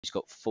He's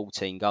got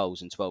 14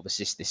 goals and 12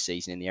 assists this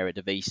season in the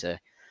Eredivisie.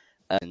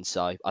 And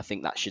so I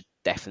think that should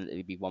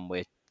definitely be one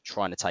we're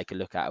trying to take a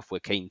look at if we're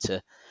keen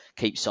to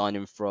keep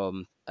signing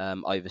from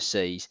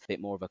overseas. A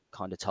bit more of a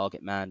kind of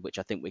target man, which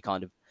I think we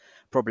kind of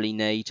probably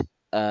need.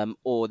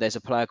 Or there's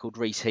a player called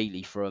Reece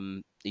Healey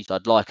from.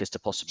 I'd like us to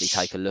possibly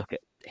take a look at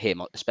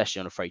him, especially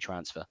on a free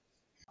transfer.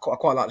 I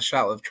quite like the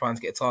shout of trying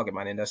to get a target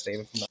man in there,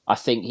 Stephen. I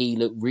think he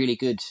looked really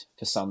good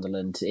for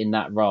Sunderland in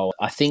that role.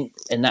 I think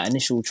in that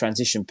initial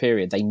transition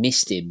period, they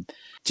missed him.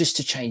 Just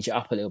to change it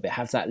up a little bit,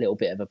 have that little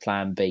bit of a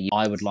plan B.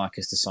 I would like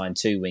us to sign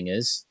 2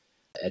 wingers,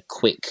 a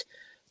quick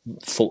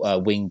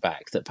wing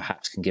back that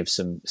perhaps can give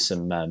some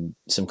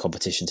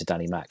competition to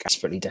Danny Mack.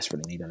 Desperately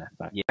need a left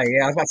back. Yeah, I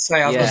was about to say,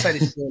 going to say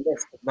this is a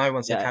list, but no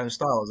one said Callum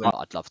Styles.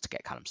 I'd love to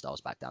get Callum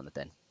Styles back down the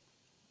den.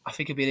 I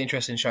think it'd be an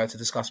interesting show to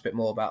discuss a bit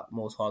more about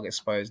more targets, I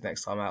suppose,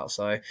 next time out.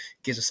 So it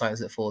gives us something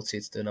to look forward to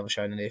do another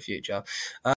show in the near future.